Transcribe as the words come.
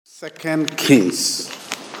Second Kings,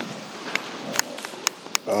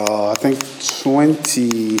 I think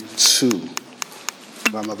 22.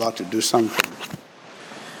 I'm about to do something.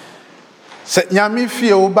 Say, nyami fie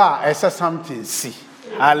uba, I said something. See,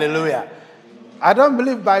 hallelujah. I don't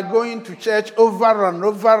believe by going to church over and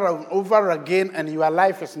over and over again and your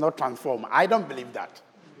life is not transformed. I don't believe that.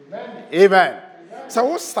 Amen. So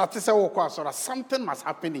what started say something must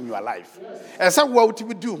happen in your life. And so what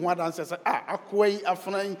we do one answer say akwai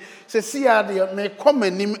afran say see ade me come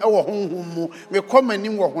anim e wo honhom mu me come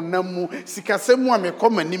anim wo honam mu sikasemu a me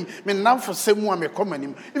come anim me namfosemu a me come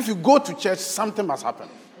anim. If you go to church something must happen.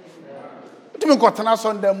 Timi kotena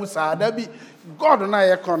Sunday mu sa da bi God na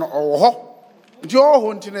ye kon owo ho. Nti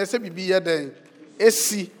owo ntine say bibi ye den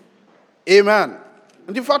esi. Amen.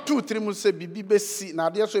 Nti fa 2-3 mu say bibi besi na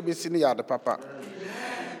ade so besi ne ya de papa.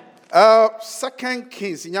 Second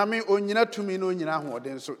Kings, nyame onyina tumi no nyina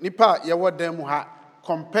hoden so nipa ye wodan mu ha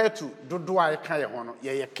compared to dodo a ka ye ho no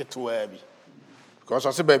ye ketewa bi because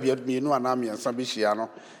ose ba bia mienu ana miensa bi hia no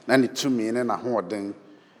na ne tumi ne na hoden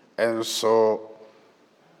enso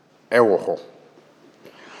ewo ho.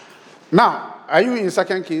 Now, are you in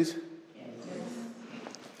Second Kings?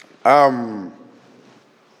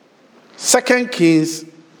 Second Kings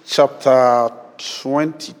chapter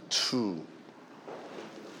 22.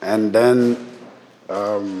 And then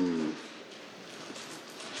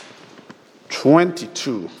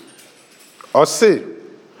 22. Or say,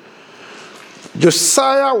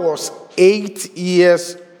 Josiah was 8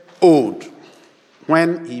 years old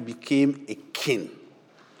when he became a king.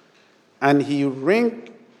 And he reigned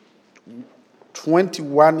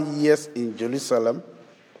 21 years in Jerusalem.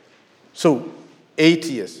 So, 8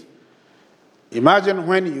 years. Imagine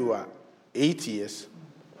when you are 8 years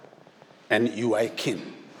and you are a king.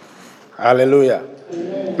 Hallelujah.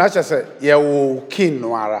 Not just say, you king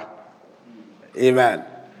noara. Amen.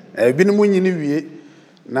 Binu mu nyini wie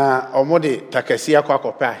na omode takasi akwa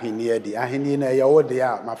kopa ahini adi. Ahini na ya wode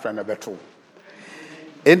ya my friend abeto.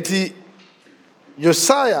 Enti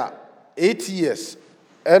Josiah 8 years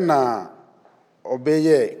na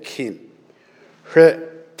obeye king. Hwe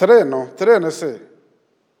tre no say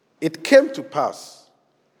it came to pass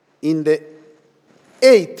in the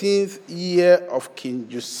 18th year of King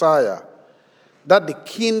Josiah that the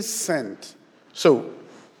king sent. So,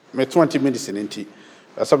 me 20 minutes in inti.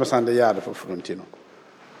 That's what Sunday yard for Frontino.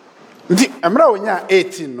 Amra wonya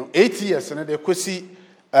 18 no 8 years and they kwesi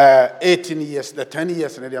 18 years the 10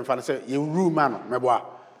 years and they fan say you rule man meboa.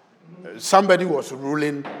 Somebody was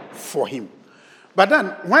ruling for him. But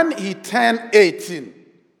then when he turned 18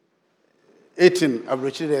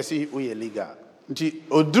 abrochire say we illegal.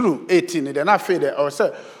 Oduru 18, they're not fair or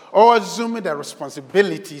say, or assuming the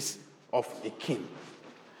responsibilities of a king.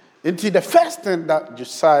 Until the first thing that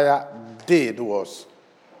Josiah did was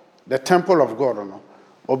the temple of God, no,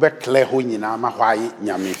 obekle ho nyina ma hwaye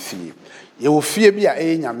nyame fie. Ye wo fie bi a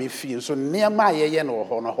e nyame fie, so neema ye no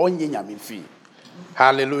ho no ho nye nyame fie.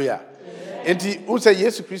 Hallelujah. Until who say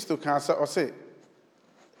Jesus Christ can say or say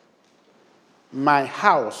my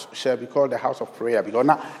house shall be called the house of prayer because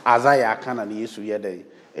now Isaiah can and Yesu yede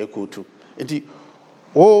ekotu. Enti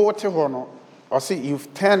what no or say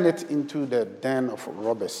you've turned it into the den of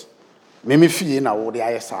robbers. Meme fie na wo de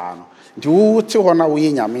ayesa no. Enti wo te ho na wo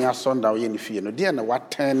ye nyame asonda wo ye ne fie no. De na what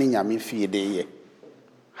turn nyame fie de ye.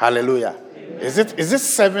 Hallelujah. Is it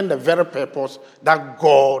serving the very purpose that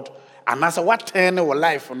God and as what turn our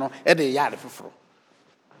life no e de ya de foforo.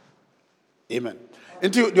 Amen.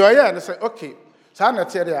 Until you are here and say, okay, so I'm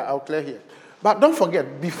not here, I'll clear here. But don't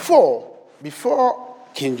forget, before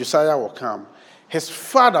King Josiah will come, his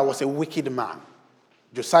father was a wicked man.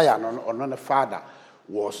 Josiah, or not a father,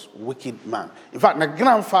 was a wicked man. In fact, my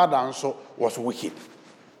grandfather also was wicked.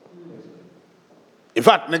 In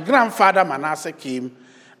fact, my grandfather Manasseh came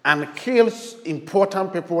and killed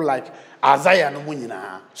important people like Isaiah and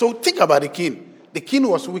Munina. So think about the king. The king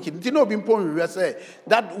was wicked. Did not be important. We say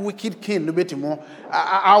that wicked king, no bit more.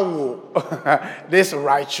 This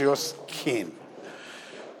righteous king.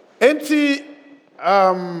 Enti,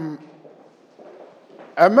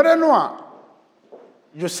 Amerinoa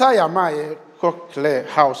Josiah Maye cook clear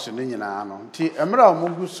house in Indiana. Ti Emera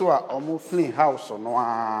Mugusua or clean house or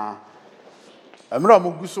noa. Emera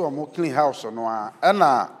Mugusu or clean house or noa.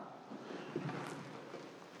 Anna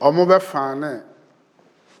or mobile fan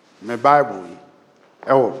me Bible.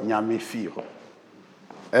 Oh, nyame fie ho.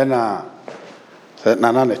 Ena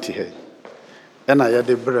nana na ti he. Ena ye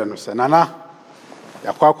de bre no se nana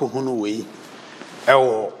yakwa ko hunu we.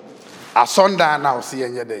 Ewo asonda na o se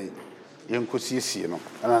yenye den. Yenkosiesie no.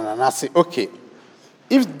 Ena nana say okay.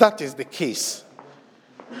 If that is the case,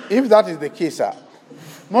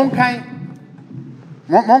 Monkin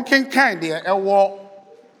kind there, a war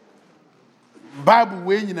Bible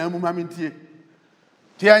way in a mumaminti.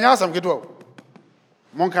 Tianya some get well.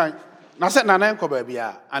 Monkin, Nasa Nananko baby,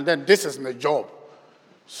 and then this is my job.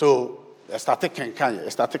 So, static and Kanye,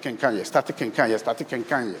 static and Kanye, static and Kanye, static and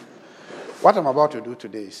Kanye. What I'm about to do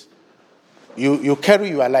today is you carry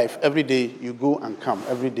your life every day, you go and come.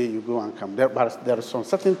 Every day you go and come. But there are some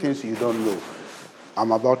certain things you don't know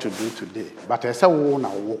I'm about to do today. But I say,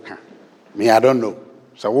 walk. Me, I don't know.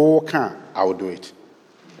 So, walk, I will do it.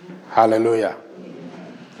 Hallelujah.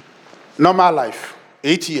 Normal life.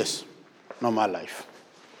 8 years. Normal life.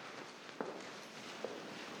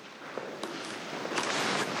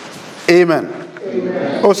 Amen.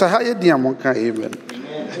 Amen. Oh, so how you doing, Monka? Amen.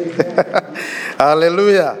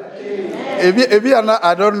 Hallelujah. If you are not,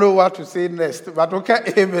 I don't know what to say next, but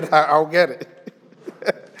okay, amen, I'll get it.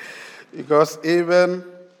 Because amen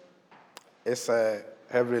is a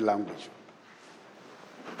heavy language.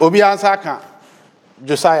 Obi ansaka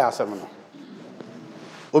Josaiah 7.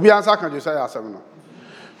 Obi ansaka Josiah 7.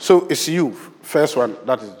 So it's you, first one,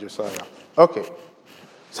 that is Josiah. Okay.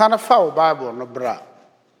 Sana foul Bible no bra.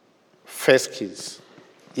 First Kings.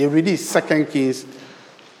 You read it, 2 Kings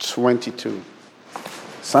 22.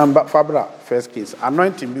 Samba Fabra, First Kings.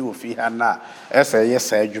 Anointing me with Hana, as a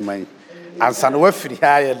yes, Juman. And San Wefri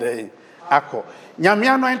higher day. Ako. Nyami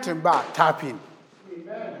anointing bar tapping.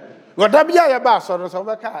 What Debbie I about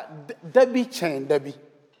so Debbie chain, Debbie.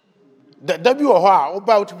 Debbie or how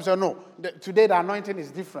about to say no. Today the anointing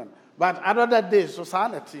is different. But other days,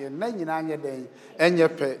 society and then you day and your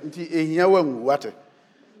pet in your water.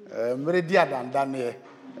 Meridia than here.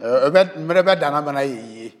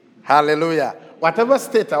 Hallelujah. Whatever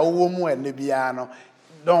state or woman and Libiano,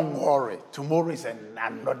 don't worry. Tomorrow is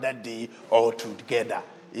another day or two together.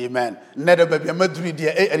 Amen. Never be a Madrid,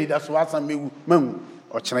 that's what I'm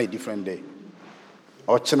or China different day.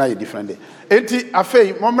 Or China different day. Eti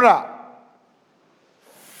Afe Momra.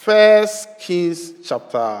 1 Kings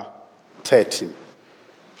chapter 13.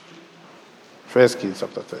 1 Kings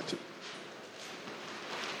chapter 13.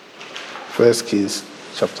 1 Kings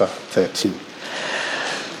chapter 13.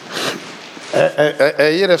 A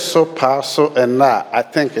year so past so and now I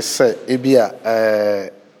think it's say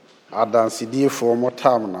Ibia Adansi for more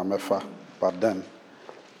time na mefa. But then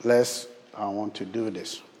I want to do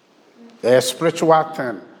this. A spiritual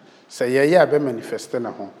thing. Say yeah be manifesting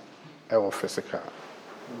na ho e physical.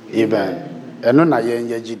 Amen. Eno na ye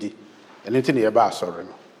nyagidi. Anything ye ba sorry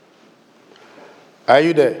no. Are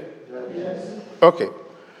you there? Yes. Okay.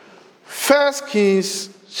 1 Kings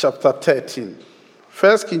chapter 13.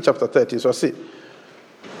 1 Kings chapter 13. So see.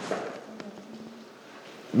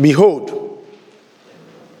 Behold,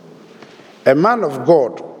 a man of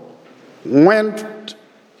God went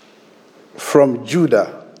from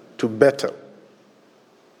Judah to Bethel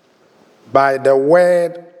by the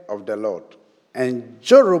word of the Lord. And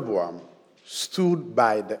Jeroboam stood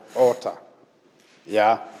by the altar.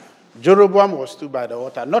 Yeah. Jeroboam was stood by the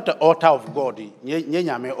altar, not the altar of God.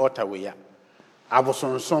 Nyame altar we ya. I was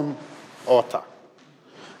on some altar.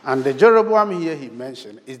 And the Jeroboam here he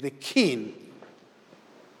mentioned is the king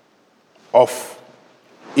of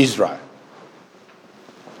Israel.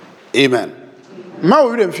 Amen. Now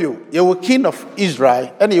we read you. You were king of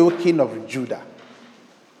Israel and you were king of Judah.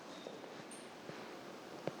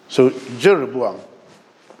 So Jeroboam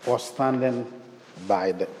was standing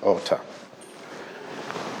by the altar.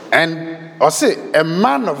 And I say, a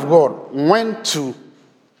man of God went to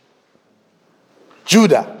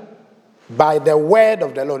Judah by the word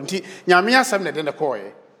of the Lord. Nyame asem na den de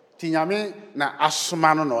koye. Ti nyame na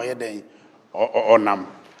asoma no na oye den onam.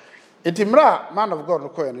 Itimra man of God no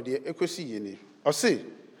koye no de ekosi yeni. I say,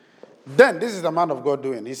 then this is the man of God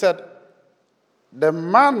doing. He said, the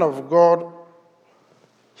man of God,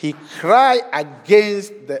 he cried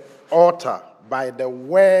against the altar by the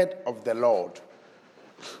word of the Lord.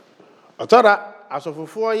 Otora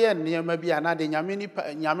asofofo ye nneema bi anade nyame ni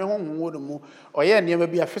nyame honhom mu or ye nneema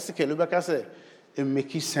bi a physically be ka say it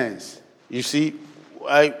make sense. You see,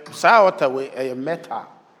 sa altar we a metal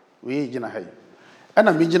we gina hay.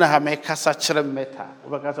 Ana me gina ha me kasa kire metal.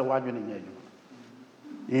 We ka say wadwene nya adwuma.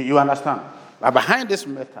 You understand? But behind this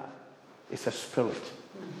metal is a spirit.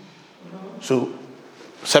 So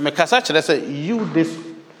Semekasa say, you this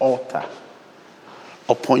altar,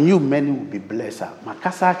 upon you many will be blessed.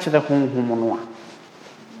 Makasa chere honhom no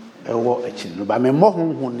a but me mo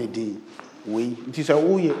honhom ne din we it is a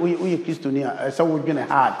we Christian here say we dwene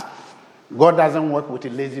hard. God doesn't work with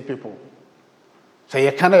lazy people. So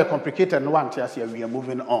you cannot complicate and one to say we are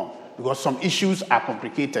moving on because some issues are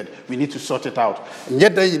complicated. We need to sort it out. And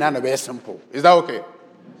yet they are very simple. Is that okay?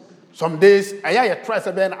 Some days, I try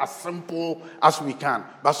to be as simple as we can,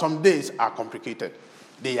 but some days are complicated.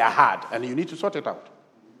 They are hard, and you need to sort it out.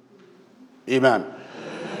 Amen.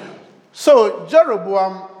 So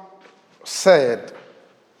Jeroboam said,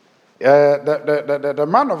 the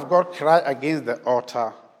man of God cried against the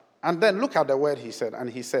altar, and then look at the word he said, and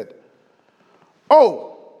he said,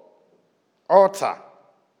 "Oh, altar,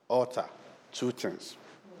 altar, two things.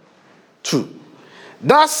 Two.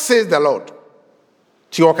 Thus says the Lord,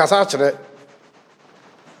 to your kasachere,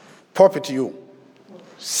 pop to you.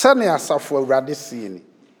 Send yourself for radicini.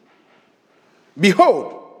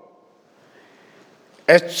 Behold,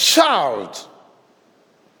 a child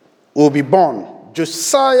will be born,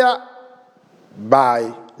 Josiah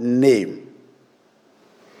by name,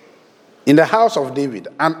 in the house of David,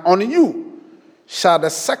 and on you shall the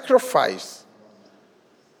sacrifice,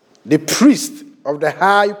 the priest of the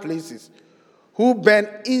high places, who burn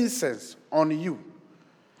incense on you,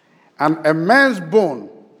 and a man's bone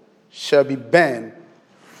shall be burned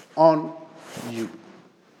on you."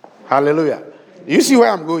 Hallelujah. You see where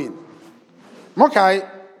I'm going? Mokai,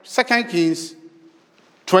 2 Kings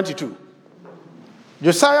 22.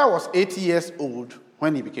 Josiah was 80 years old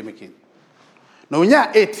when he became a king. Now, when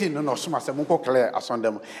you're 18, no, so much clear as on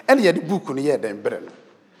them. And yet, the book on the year then,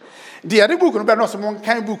 the other book on the no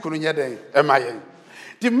kind book on the year then, am I?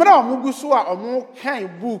 The Mra Mugusua or more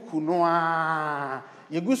kind book noa,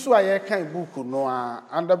 Yagusua kind book noa,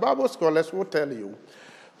 and the Bible scholars will tell you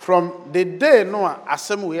from the day Noah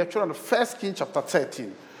assembly actually on 1 Kings chapter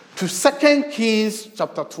 13 to 2 Kings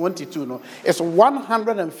chapter 22, no, it's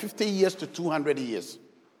 150 years to 200 years.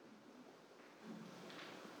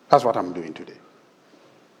 That's what I'm doing today.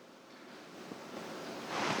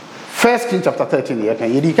 1 Kings chapter 13,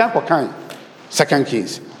 you can't go kind. 2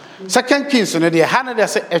 Kings. 2 Kings, they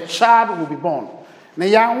say a child will be born. Now,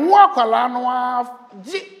 you walk along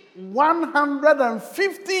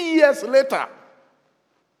 150 years later.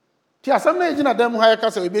 Tia some age na dem ha ka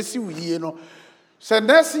se be si wuye no. Se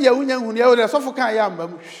next year wunya hunu ya we so fo kan ya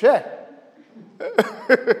mbam hwe.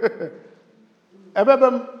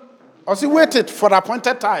 Ebebem o si waited for the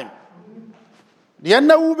appointed time. The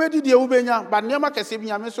na wu be di de wu be nya, but niam akese bi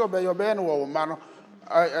nya me so be yo be no wo ma no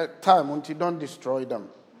time until don't destroy them.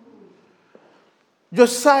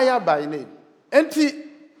 Josiah by name. Enti,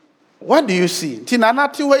 what do you see? Ti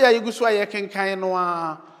nanati we ya yugusu aye kenkan no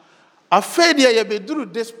a afedia ye beduru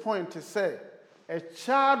this point to say a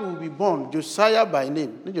child will be born, Josiah by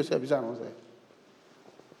name. No Josiah be say.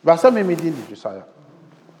 But some me din Josiah.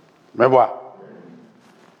 Meboa.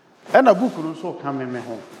 And a book no so come me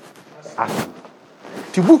home.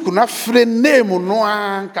 Ti book na free name no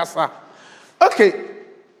ankasa. Okay.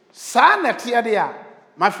 Sa na tia dia,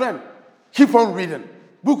 my friend. Keep on reading.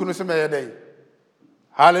 Book no say me day.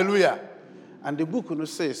 Hallelujah. And the book no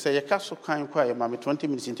say you can so kind quiet, mammy 20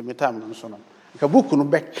 minutes into my time no so no. The book no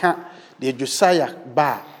beka the Josiah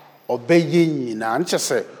ba obey na and just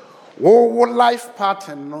say wo life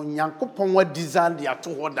pattern no Nyankopon wa design dia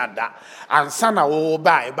to ho dada ansa na wo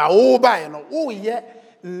ba no wo ye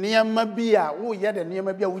niam bi a wo ye de niam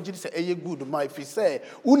bi a wo gidi say eye good ma if say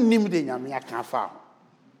unnim de nyame aka fa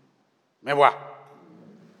mewa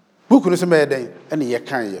book no say me den ene ye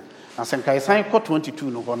kan ye asenkai san ko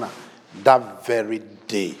 22 no ho na that very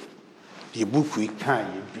day the book we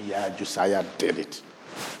can be Josiah did it.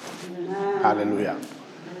 Hallelujah.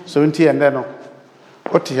 So in and then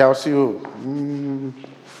what he else you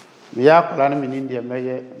we are planning in India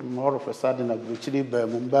may more of a sudden a bruchly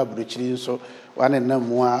Mumba bruchly so one and no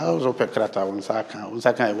more also pecrata on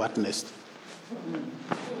Saka witnessed.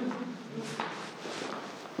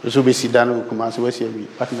 So be sit down come as we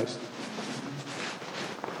witnessed.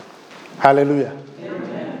 Hallelujah.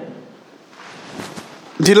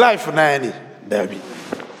 The life of Nanny, baby.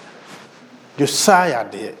 Josiah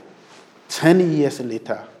there, 10 years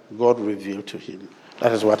later, God revealed to him.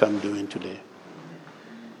 That is what I'm doing today.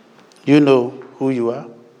 You know who you are?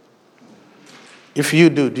 If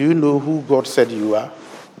you do you know who God said you are?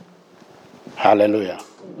 Hallelujah.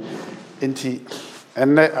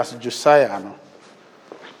 And as Josiah,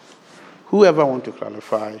 whoever want to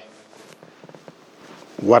clarify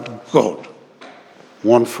what God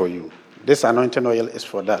wants for you, this anointing oil is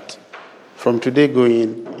for that. From today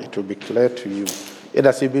going, it will be clear to you. You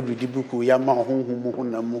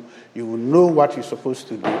will know what you're supposed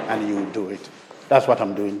to do and you will do it. That's what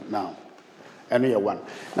I'm doing now. And you're one.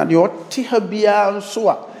 Now, you're Tihabia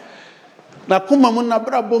Soa. Now, Kumamun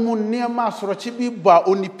Abrabomu near Masrochibi, but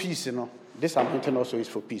only peace, you know. This anointing also is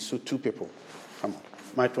for peace. So, 2 people. Come on.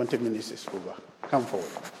 My 20 minutes is over. Come forward.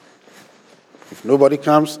 If nobody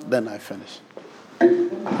comes, then I finish.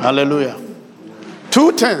 Hallelujah.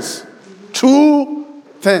 2 things. two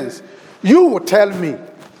things. You will tell me,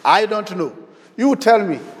 I don't know. You will tell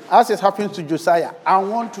me, as it happens to Josiah, I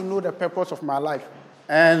want to know the purpose of my life.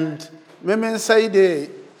 And Memen say the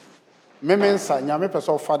Memen say, Nyame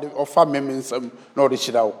person offer Memen some no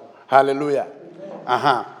richidao. Hallelujah.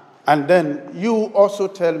 And then you also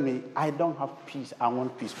tell me, I don't have peace, I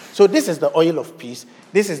want peace. So this is the oil of peace.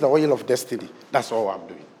 This is the oil of destiny. That's all I'm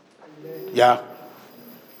doing. Yeah.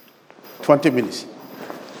 20 minutes.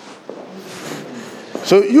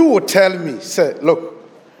 So you will tell me, say, look,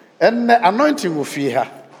 and the anointing will fear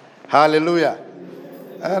her. Hallelujah.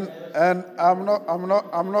 And I'm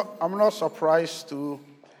not surprised to.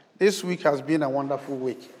 This week has been a wonderful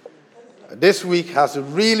week. This week has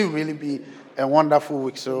really, really been a wonderful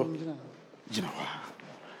week. So, you know.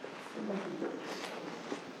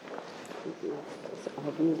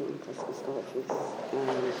 I've been in the office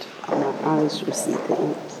and my eyes will see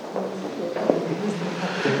things.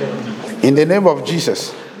 In the name of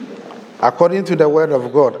Jesus, according to the word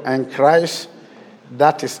of God, and Christ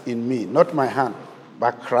that is in me, not my hand,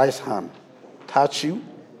 but Christ's hand, touch you,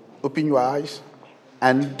 open your eyes,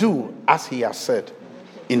 and do as he has said,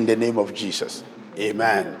 in the name of Jesus.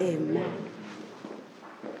 Amen. Amen.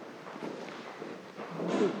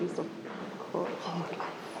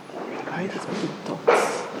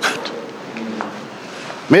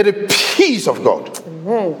 May the peace of God,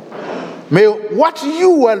 Amen. May what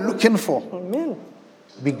you were looking for, Amen,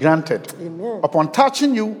 be granted. Amen. Upon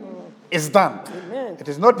touching you, it's done. Amen. It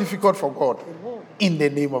is not difficult for God. Amen. In the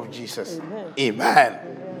name of Jesus. Amen. Amen.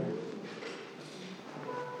 Amen.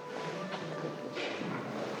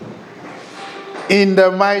 In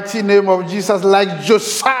the mighty name of Jesus, like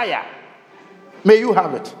Josiah, may you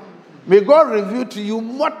have it. May God reveal to you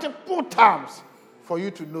multiple times for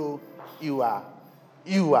you to know you are,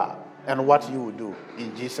 and what you will do.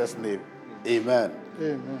 In Jesus' name, amen.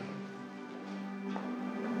 Amen.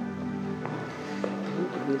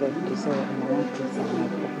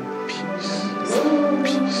 Peace.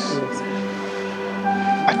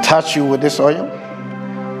 I touch you with this oil.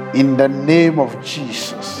 In the name of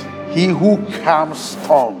Jesus, he who calms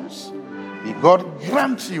storms, may God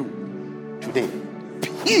grant you today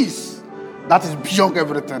peace that is beyond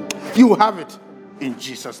everything. You have it in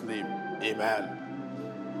Jesus' name. Amen.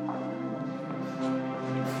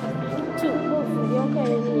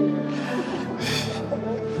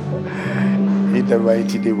 In the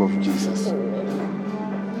mighty name of Jesus.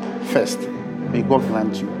 First, may God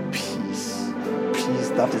grant you peace. Peace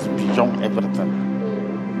that is beyond everything.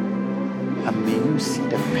 And may you see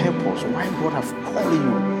the purpose why God has called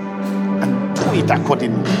you and do it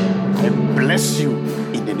accordingly. I bless you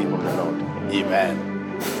in the name of the Lord. Amen.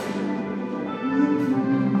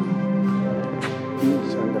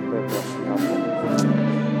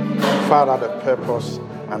 Father, the purpose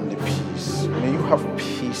and the peace. May you have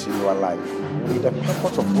peace in your life. May the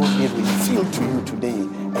purpose of God be revealed to you today.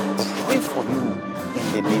 I pray for you in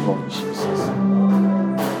the name of Jesus.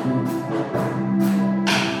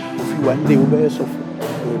 If you one day obey yourself.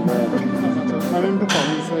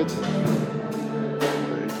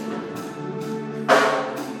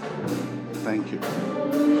 Thank you.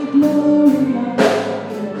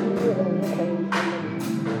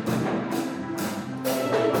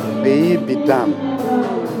 May it be done.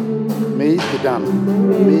 May it be done.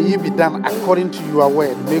 May it be done according to your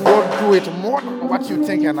word. May God do it more than what you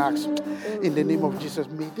think and ask. In the name of Jesus,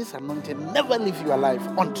 may this anointing never leave your life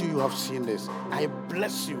until you have seen this. I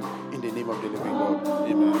bless you in the name of the living God.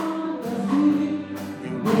 Amen.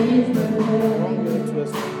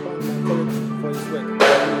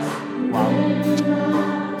 Wow.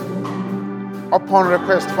 Upon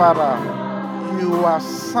request, Father, your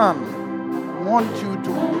son want you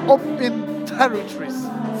to open territories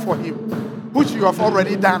for him, which you have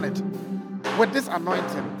already done it. With this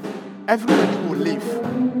anointing, everybody will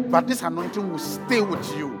live, but this anointing will stay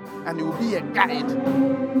with you and it will be a guide.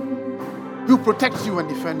 He will protect you and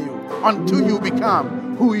defend you until you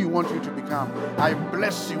become who he wants you to become. I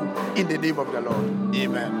bless you in the name of the Lord.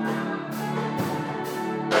 Amen.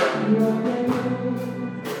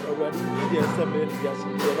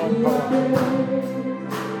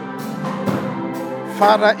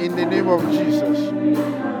 Father, in the name of Jesus,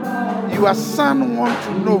 your son wants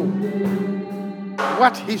to know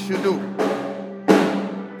what he should do.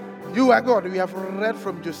 You are God. We have read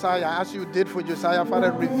from Josiah, as you did for Josiah,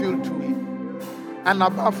 Father, revealed to me. And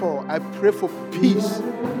above all, I pray for peace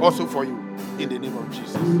also for you, in the name of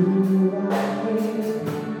Jesus.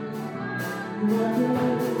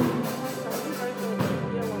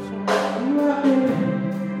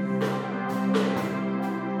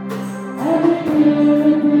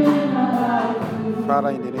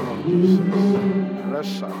 Father, in the name of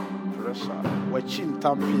Jesus, pressure, watching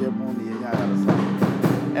Tampia Moni,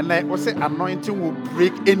 and I will say anointing will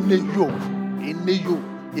break any yoke.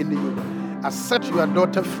 I set your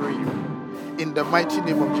daughter free in the mighty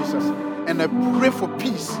name of Jesus, and I pray for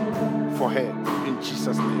peace for her in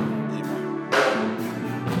Jesus' name.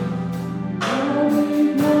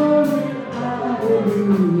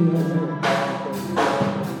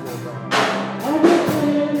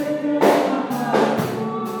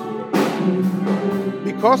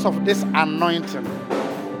 Because of this anointing,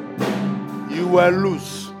 you are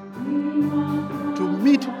loose to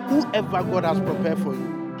meet whoever God has prepared for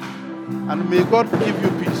you. And may God give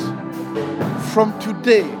you peace. From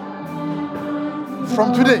today,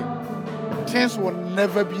 things will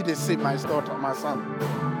never be the same, my daughter, my son.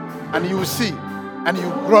 And you will see, and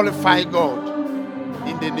you glorify God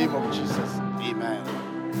in the name of Jesus. Amen.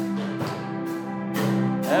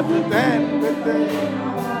 Amen.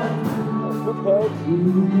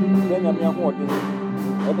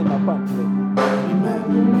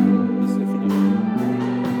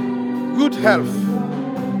 Good health.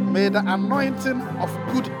 May the anointing of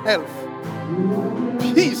good health,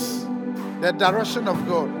 peace, the direction of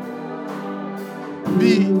God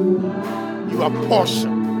be your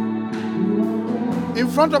portion. In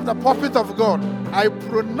front of the pulpit of God, I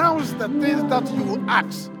pronounce the things that you will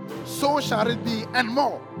ask, so shall it be, and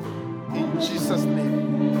more. In Jesus'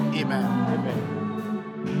 name, amen. Amen.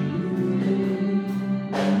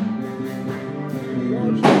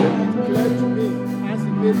 Declared to me as he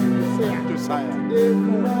made Josiah. For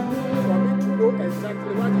me to know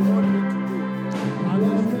exactly what he wants me to do. And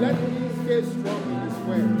let me stay strong in his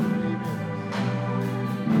word.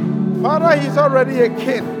 Amen. Father, he's already a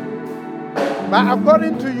king. But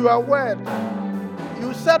according to your word,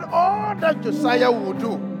 you said all that Josiah would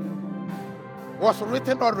do was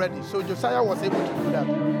written already. So Josiah was able to do that.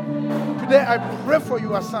 Today I pray for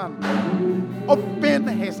your son. Open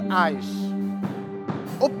his eyes.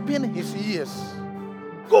 Open his ears.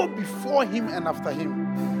 Go before him and after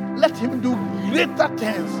him. Let him do greater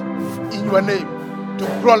things in your name to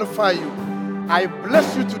glorify you. I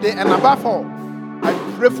bless you today, and above all, I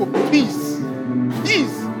pray for peace.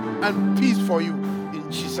 Peace and peace for you. In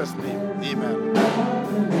Jesus' name, amen.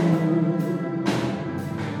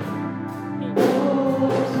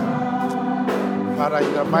 Father,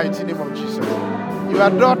 in the mighty name of Jesus, your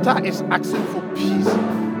daughter is asking for peace.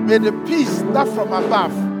 May the peace that from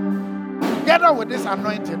above, together with this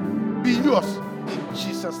anointing, be yours in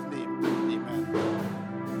Jesus' name. Amen.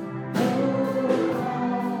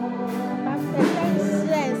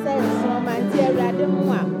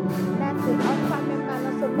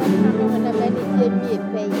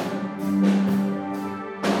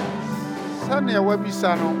 Sanya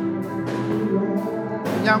wabisa no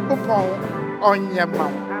Nyankopɔn ɔnyɛ ma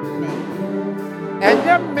wo.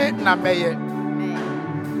 Ɛnyɛ me na mɛyɛ.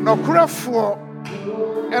 Nɔkorafoɔ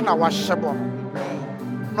ɛna wahyɛ bɔ no.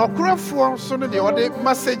 Nɔkorafoɔ nso no deɛ ɔde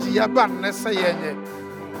message yɛba no sɛ yɛnyɛ.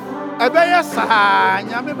 Ɛbɛyɛ saa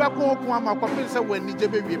Nyame bɛko ko ama kɔpem sɛ w'anigye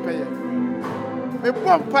bɛwie pɛyɛ.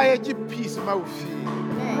 Mebɔ mpaeɛ gye peace ma wo fie.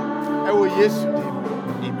 Ɛwɔ Yesu dim.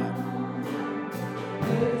 Amen.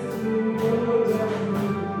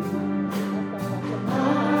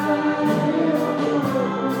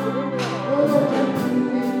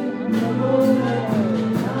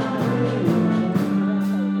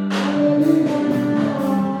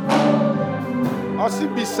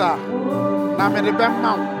 Osibisa na mede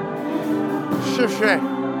bɛma wo hwehwɛ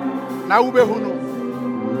na wobɛhu no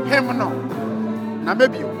hem no na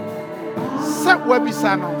mebio sɛ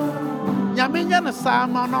wabisa no Nyame nyɛ no saa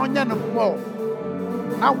ma na ɔnyɛ no mmɔ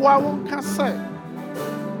na woa wo nka sɛ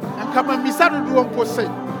nka mamisa dodoɔ mpo sɛ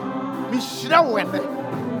mehyira wo ɛnɛ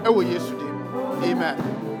ɛwɔ Yesu dim. Amen.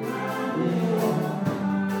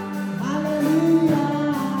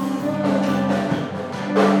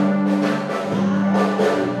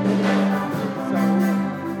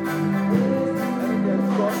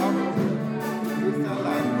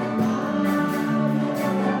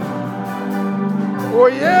 O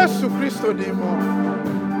Yesu Kristo demo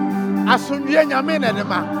asundwe Nyame na de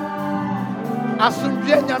ma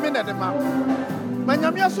asundwe Nyame na de ma ma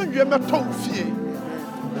Nyame asundwe meto fie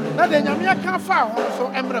na de Nyame aka fa ho so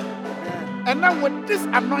emre. And now with this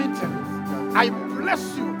anointing I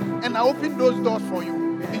bless you and I open those doors for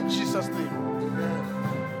you in Jesus' name.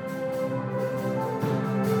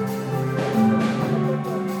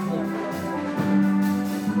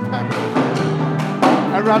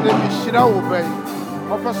 I'd rather be shira obey.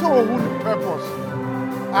 Of a soul purpose.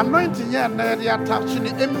 Anointing ya na the attaching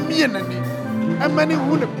a meaning and many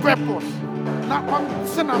wound purpose. Not one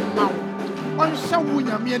sin amount. On Shawu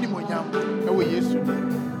Yamiani Moyam, away yesterday.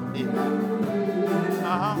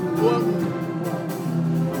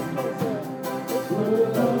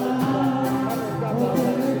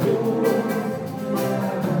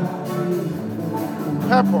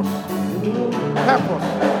 Purpose.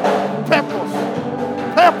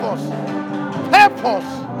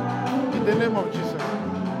 In the name of Jesus.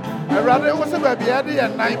 I rather was a baby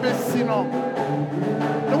and 9 best no.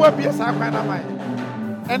 There will be a sacrifice of mine.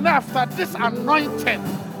 And after this anointing,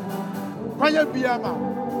 when you be a man,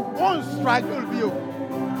 one struggle be you.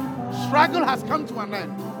 Struggle has come to an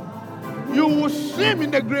end. You will swim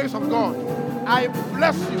in the grace of God. I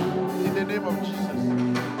bless you in the name of Jesus.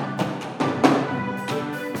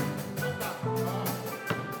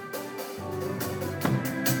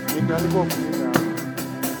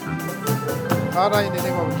 Father, in the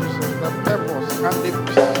name of Jesus, the purpose and the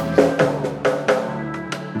peace.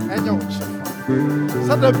 And your children.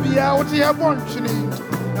 So the be out here, one chilling.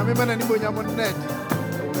 I mean, any more young net.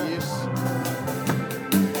 Yes.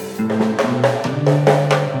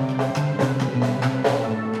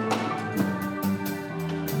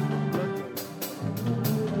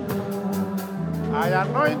 I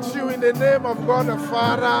anoint you in the name of God the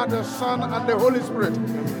Father, the Son, and the Holy Spirit.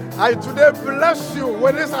 I today bless you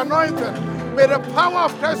with this anointing. May the power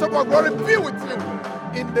of Christ of our glory be with you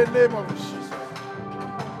in the name of Jesus.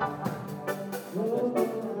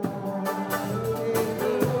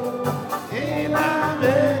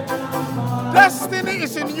 Destiny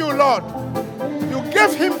is in you, Lord. You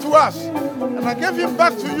gave him to us, and I gave him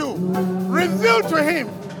back to you. Reveal to him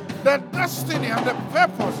the destiny and the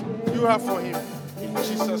purpose you have for him. In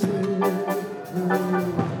Jesus' name.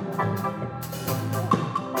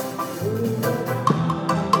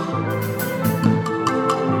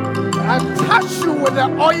 I touch you with the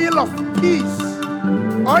oil of peace.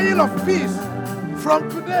 Oil of peace. From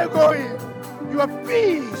today going, you have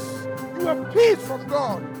peace. You have peace from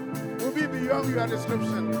God. Will be beyond your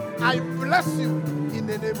description. I bless you in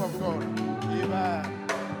the name of God. Amen.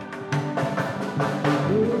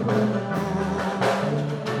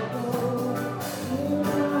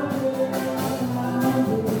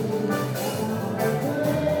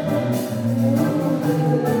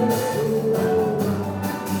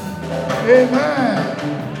 Amen.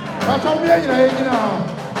 That's all we are now.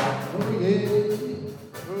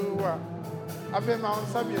 I've been on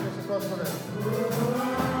some years.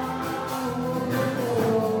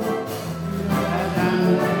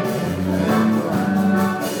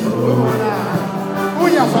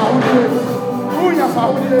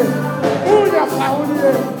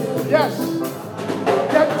 Yes.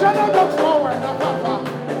 Your general forward, Papa.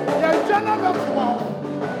 Your general forward.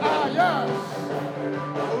 Ah, yes.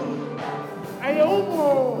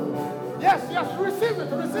 Yes, receive it.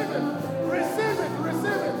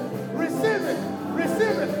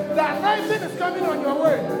 The anointing is coming on your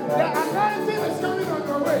way. The anointing.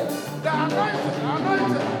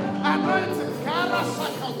 Anointing.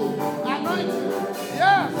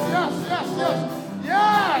 Yes.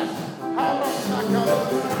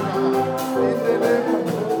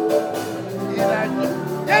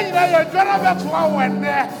 In the name of God.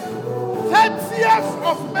 30th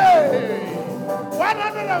of May.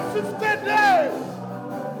 150 days.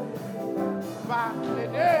 Back the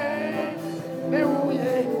day.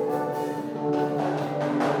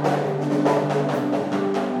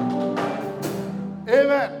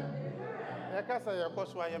 Amen.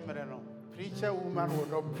 Preacher woman will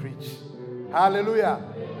not preach. Hallelujah.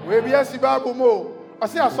 We be a Bible mo. I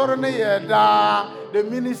say I saw the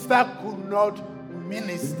minister could not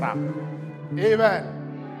minister. Amen.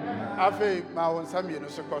 Afe ma wonsam yenu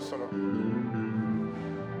so kosoro.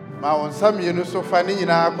 Ma wonsam yenu so fani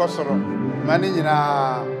nyina kosoro. Mani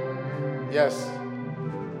nyina. Yes.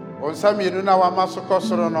 Wonsam yenu na wa maso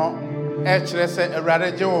kosoro no e kire se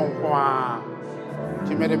awrade je won ko a.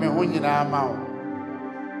 Kimede me ho nyina ma wo.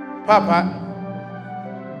 Papa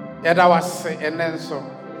yada wase enenso.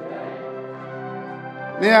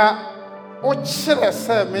 Nia o kire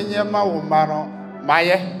se menyema wo ma no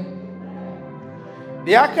maye.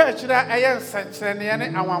 The aka chira ayen sankyerene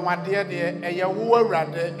ne awanwade de eye wo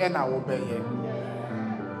awrade e na wo beye.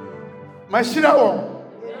 Mashira wo.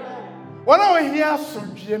 Wona wo hia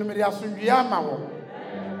asundwie no me de asundwie ama wo.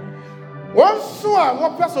 Won so a wo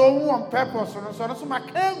pese wo hu on purpose no so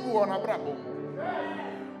makangu on abrabo.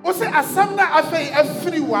 Wo se asam na afei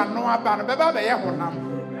afiri wano aba no beba be ye honam.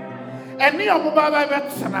 Eni omoba ba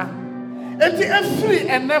betena. Enti afiri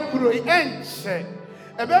ene kuro enche.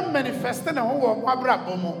 Ebe manifest na ho wo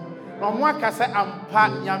abrabo mo na mo aka se ampa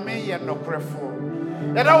nyame ye nokrefo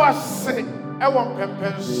yeda wase e wo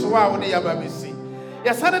mpempenso a wo ne yaba besi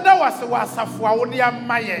Yɛsane da wase wɔ asafo a wo de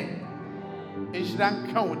ama yɛn. Nhyira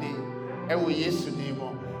nka wo din ɛwɔ Yesu din mu.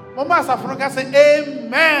 Mama asafo no ka sɛ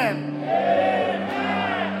amen. Amen.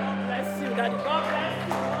 Bless you, Daddy. God bless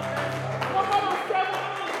you.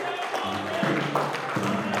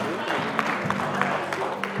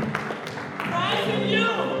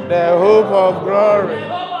 The hope of glory.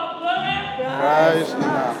 Christ in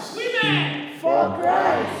us. Women. For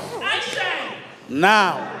Christ. Action.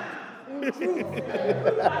 Now.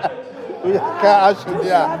 We can't action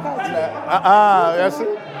there. Yes.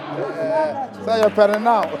 Say your parent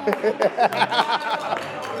now.